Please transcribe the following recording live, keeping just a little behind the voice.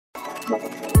Boys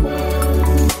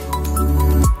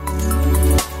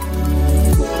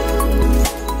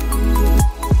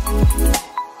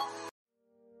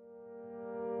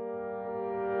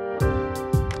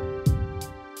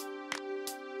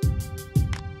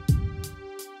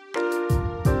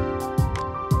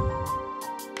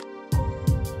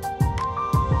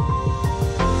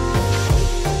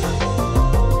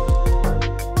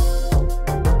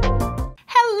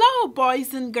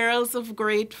and girls of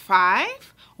grade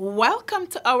 5, welcome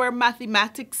to our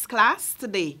mathematics class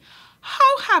today.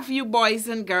 How have you boys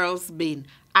and girls been?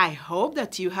 I hope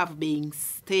that you have been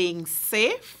staying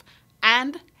safe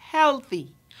and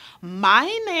healthy. My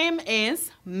name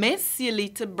is Miss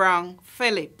Yulita Brown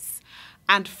Phillips,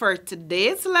 and for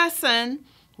today's lesson,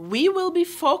 we will be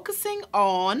focusing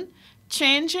on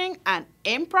changing an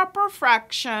improper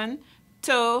fraction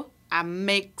to a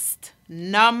mixed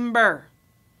number.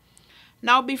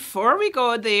 Now, before we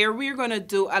go there, we're going to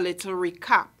do a little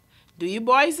recap. Do you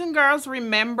boys and girls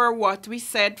remember what we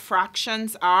said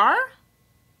fractions are?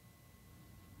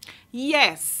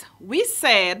 Yes, we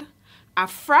said a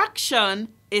fraction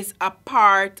is a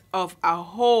part of a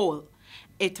whole.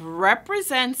 It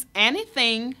represents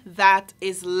anything that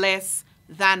is less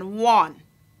than 1.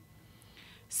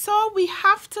 So we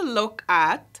have to look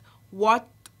at what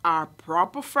are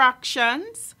proper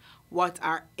fractions, what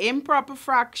are improper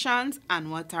fractions,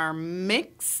 and what are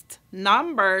mixed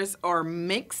numbers or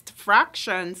mixed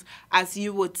fractions, as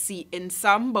you would see in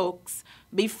some books,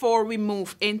 before we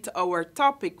move into our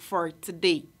topic for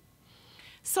today.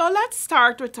 So let's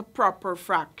start with a proper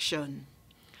fraction.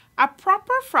 A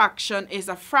proper fraction is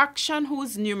a fraction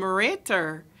whose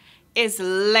numerator is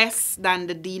less than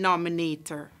the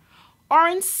denominator. Or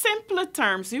in simpler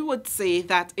terms, you would say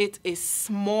that it is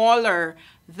smaller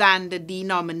than the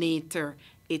denominator.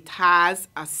 It has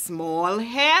a small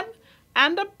head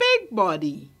and a big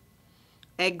body.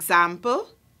 Example,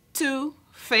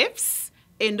 2/5.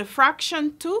 In the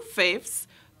fraction 2/5,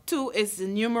 2 is the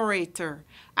numerator.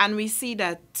 And we see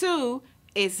that 2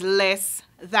 is less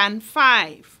than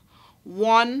 5.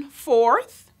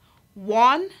 1/4,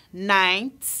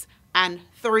 1/9, and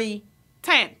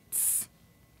 3/10.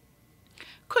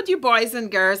 Could you boys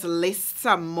and girls list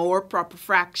some more proper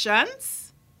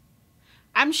fractions?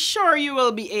 I'm sure you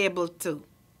will be able to.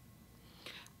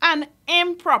 An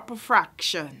improper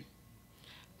fraction.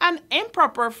 An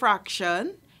improper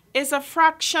fraction is a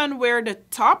fraction where the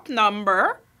top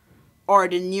number or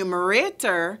the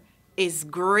numerator is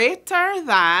greater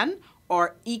than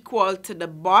or equal to the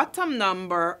bottom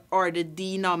number or the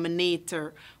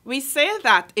denominator. We say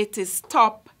that it is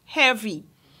top heavy.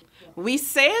 We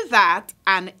say that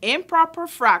an improper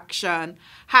fraction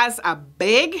has a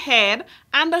big head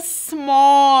and a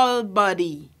small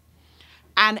body.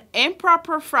 An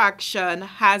improper fraction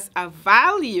has a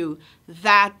value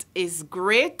that is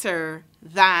greater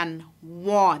than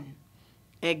 1.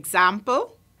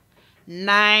 Example,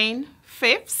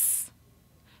 9/5.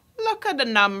 Look at the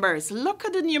numbers. Look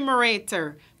at the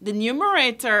numerator. The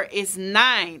numerator is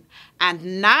 9,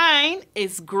 and 9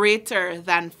 is greater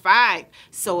than 5.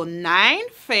 So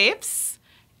 9/5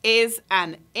 is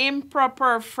an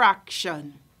improper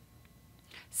fraction.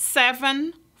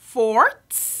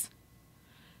 7/4.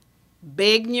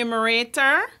 Big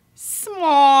numerator,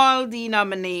 small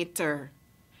denominator.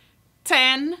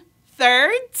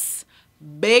 10/3.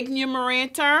 Big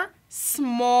numerator,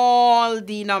 small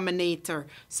denominator.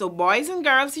 So boys and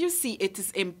girls, you see, it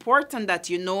is important that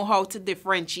you know how to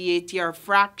differentiate your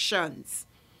fractions.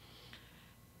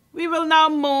 We will now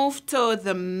move to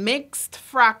the mixed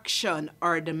fraction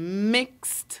or the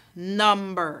mixed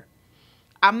number.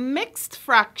 A mixed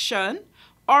fraction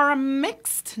or a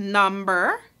mixed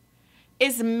number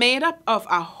is made up of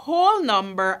a whole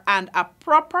number and a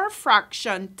proper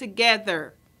fraction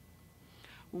together.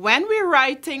 When we're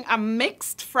writing a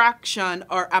mixed fraction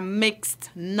or a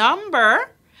mixed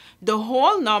number, the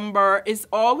whole number is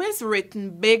always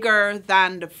written bigger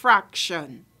than the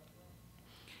fraction.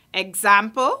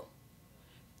 Example,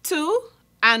 2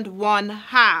 and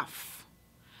 1/2,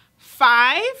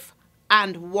 5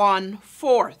 and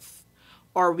 1/4,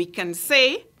 or we can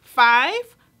say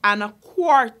 5 and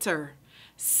 1/4,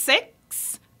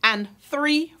 6 and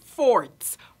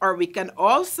 3/4, or we can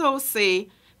also say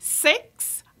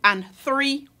 6 and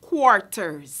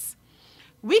 3/4.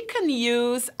 We can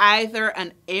use either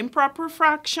an improper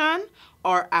fraction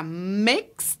or a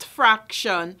mixed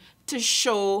fraction to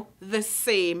show the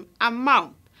same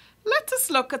amount. Let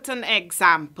us look at an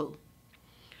example.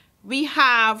 We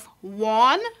have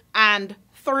 1 and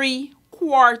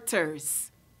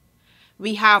 3/4.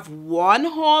 We have one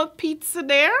whole pizza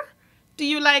there. Do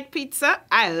you like pizza?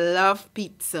 I love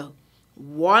pizza.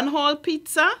 one whole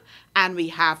pizza, and we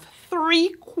have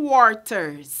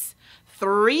 3/4,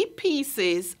 3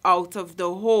 pieces out of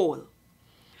the whole.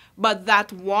 But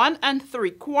that 1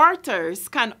 3/4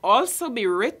 can also be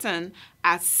written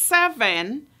as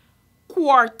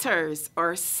 7/4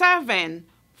 or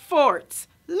 7/4.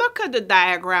 Look at the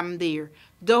diagram there.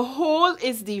 The whole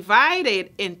is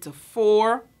divided into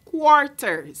 4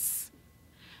 quarters.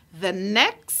 The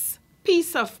next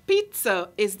piece of pizza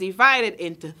is divided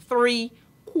into 3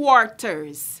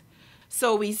 quarters.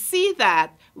 So we see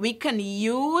that we can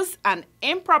use an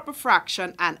improper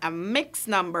fraction and a mixed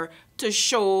number to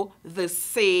show the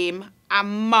same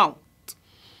amount.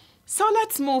 So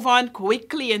let's move on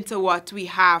quickly into what we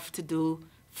have to do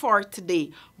for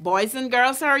today. Boys and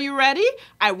girls, are you ready?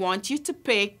 I want you to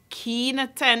pay keen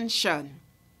attention.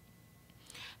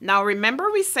 Now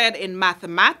remember, we said in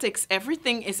mathematics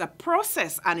everything is a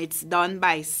process and it's done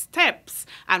by steps,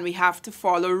 and we have to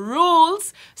follow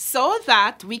rules so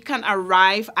that we can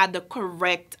arrive at the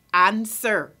correct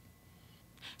answer.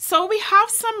 So we have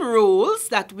some rules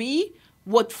that we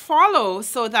would follow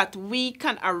so that we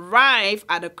can arrive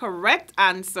at a correct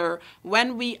answer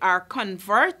when we are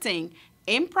converting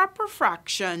improper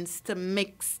fractions to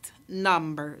mixed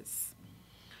numbers.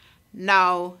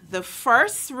 Now, the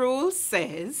first rule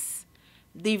says,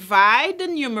 divide the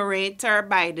numerator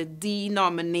by the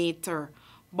denominator.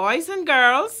 Boys and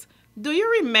girls, do you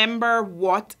remember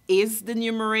what is the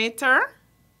numerator?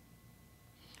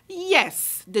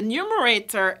 Yes, the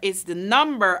numerator is the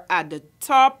number at the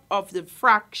top of the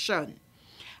fraction,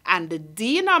 and the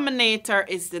denominator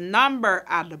is the number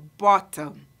at the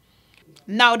bottom.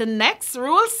 Now, the next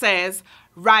rule says,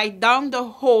 write down the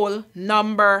whole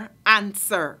number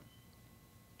answer.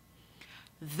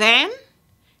 Then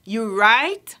you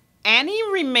write any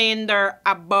remainder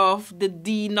above the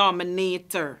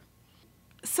denominator.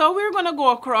 So we're going to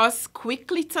go across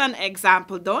quickly to an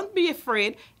example. Don't be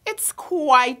afraid. It's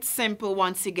quite simple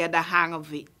once you get the hang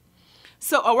of it.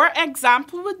 So our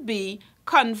example would be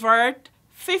convert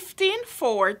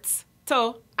 15/4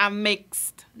 to a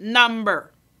mixed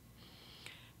number.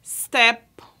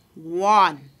 Step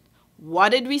 1. What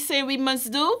did we say we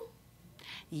must do?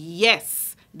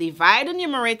 Yes, divide the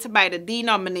numerator by the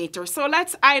denominator. So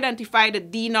let's identify the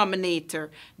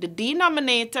denominator. The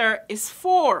denominator is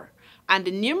 4 and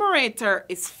the numerator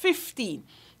is 15.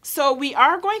 So we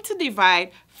are going to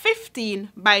divide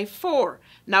 15 by 4.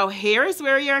 Now here is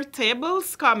where your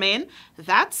tables come in.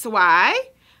 That's why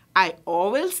I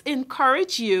always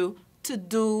encourage you to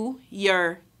do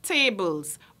your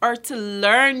tables or to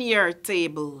learn your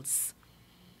tables.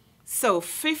 So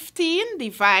 15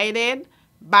 divided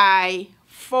by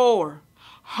 4.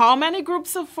 How many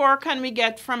groups of 4 can we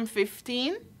get from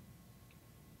 15?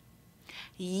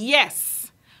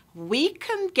 Yes, we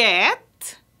can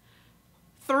get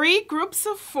 3 groups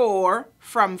of 4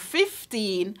 from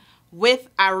 15 with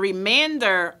a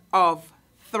remainder of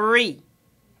 3.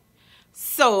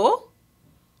 So,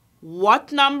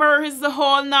 what number is the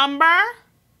whole number?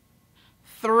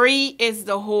 3 is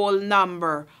the whole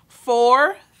number.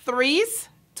 4 3s,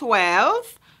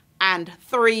 12, and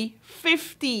 3,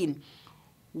 15.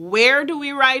 Where do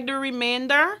we write the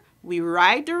remainder? We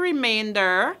write the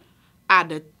remainder at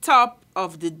the top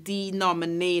of the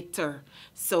denominator.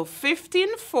 So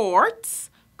 15/4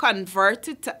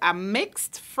 converted to a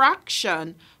mixed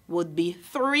fraction would be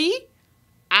 3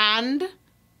 and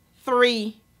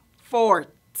 3/4.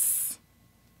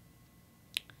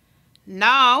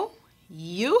 Now,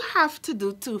 you have to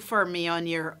do 2 for me on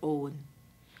your own.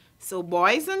 So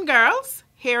boys and girls,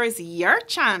 here is your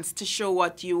chance to show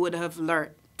what you would have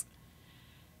learned.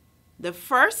 The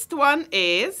first one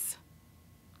is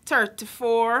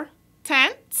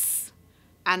 34/10,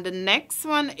 and the next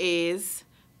one is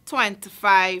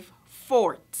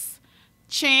 25/4.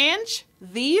 Change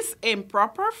these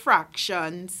improper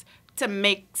fractions to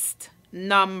mixed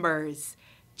numbers.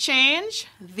 Change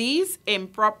these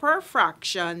improper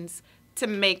fractions to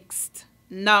mixed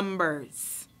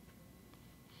numbers.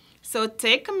 So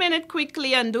take a minute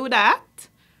quickly and do that.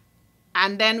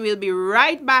 And then we'll be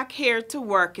right back here to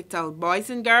work it out. Boys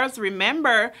and girls,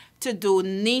 remember to do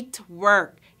neat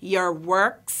work. Your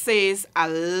work says a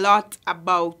lot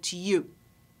about you.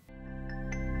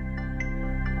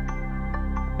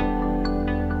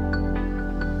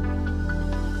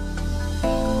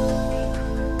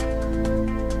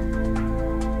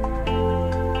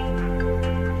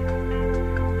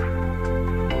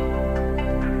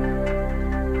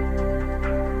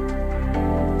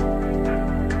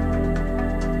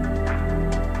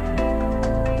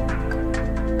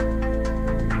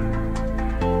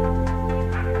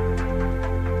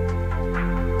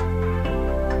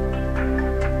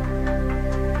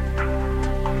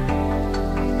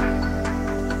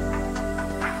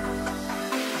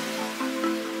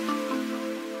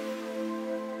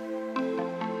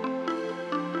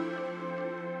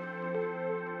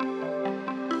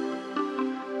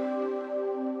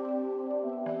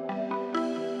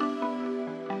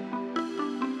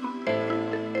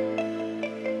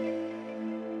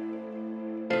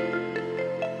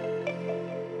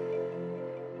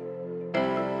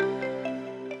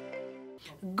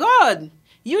 Good.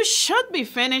 You should be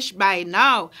finished by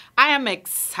now. I am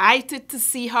excited to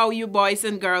see how you boys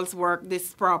and girls work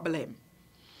this problem.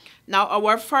 Now,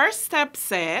 our first step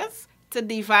says to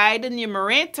divide the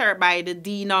numerator by the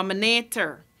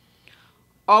denominator.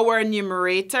 Our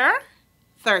numerator,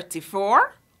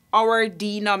 34. Our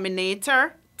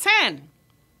denominator, 10.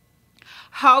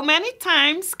 How many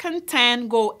times can 10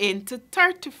 go into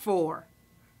 34?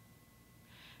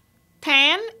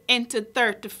 10 into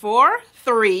 34,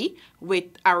 3, with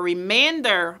a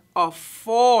remainder of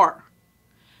 4.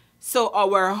 So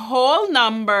our whole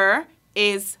number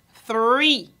is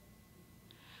 3.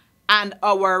 And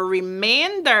our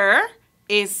remainder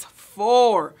is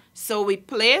 4. So we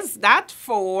place that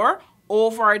 4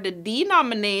 over the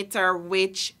denominator,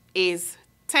 which is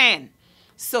 10.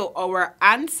 So our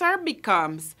answer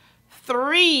becomes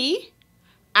 3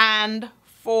 and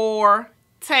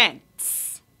 4/10.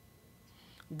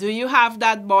 Do you have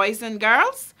that, boys and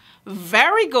girls?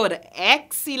 Very good.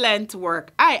 Excellent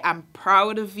work. I am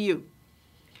proud of you.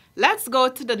 Let's go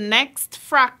to the next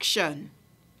fraction.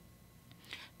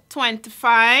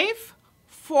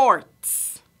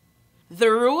 25/4.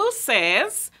 The rule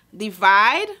says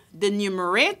divide the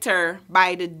numerator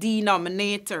by the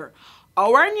denominator.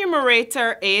 Our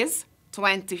numerator is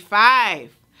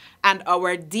 25 and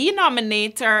our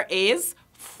denominator is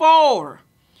 4.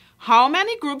 How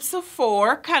many groups of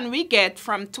 4 can we get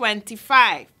from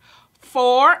 25?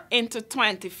 4 into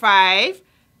 25,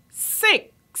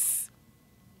 6,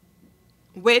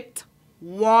 with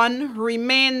 1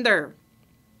 remainder.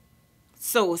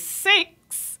 So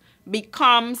 6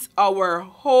 becomes our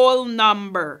whole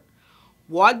number.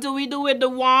 What do we do with the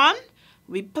 1?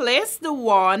 We place the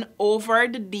 1 over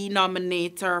the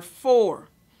denominator 4.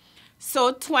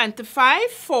 So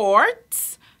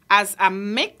 25/4 as a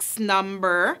mixed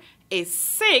number is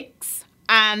 6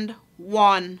 and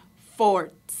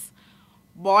 1/4.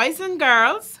 Boys and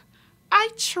girls, I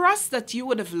trust that you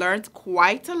would have learned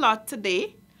quite a lot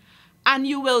today, and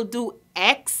you will do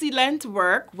excellent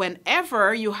work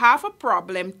whenever you have a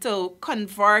problem to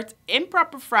convert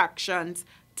improper fractions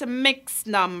to mixed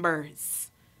numbers.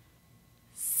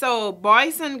 So,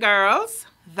 boys and girls,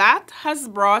 that has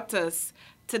brought us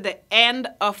to the end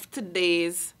of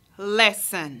today's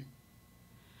lesson.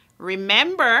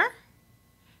 Remember,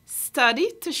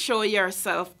 study to show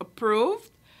yourself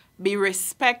approved, be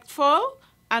respectful,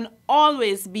 and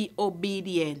always be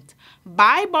obedient.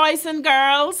 Bye, boys and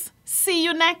girls. See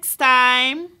you next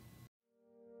time.